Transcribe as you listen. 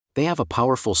They have a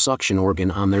powerful suction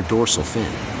organ on their dorsal fin,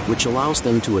 which allows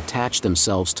them to attach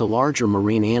themselves to larger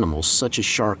marine animals such as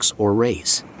sharks or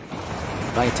rays.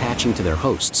 By attaching to their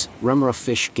hosts, Remora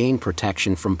fish gain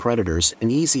protection from predators and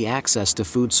easy access to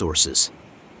food sources.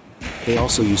 They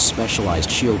also use specialized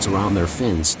shields around their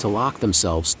fins to lock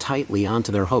themselves tightly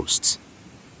onto their hosts.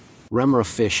 Remora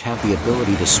fish have the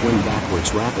ability to swim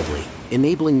backwards rapidly,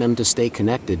 enabling them to stay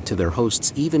connected to their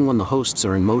hosts even when the hosts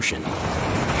are in motion.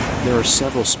 There are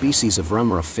several species of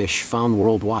Remora fish found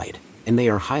worldwide, and they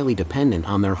are highly dependent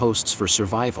on their hosts for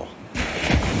survival.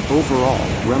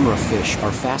 Overall, Remora fish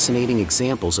are fascinating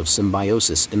examples of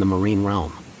symbiosis in the marine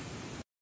realm.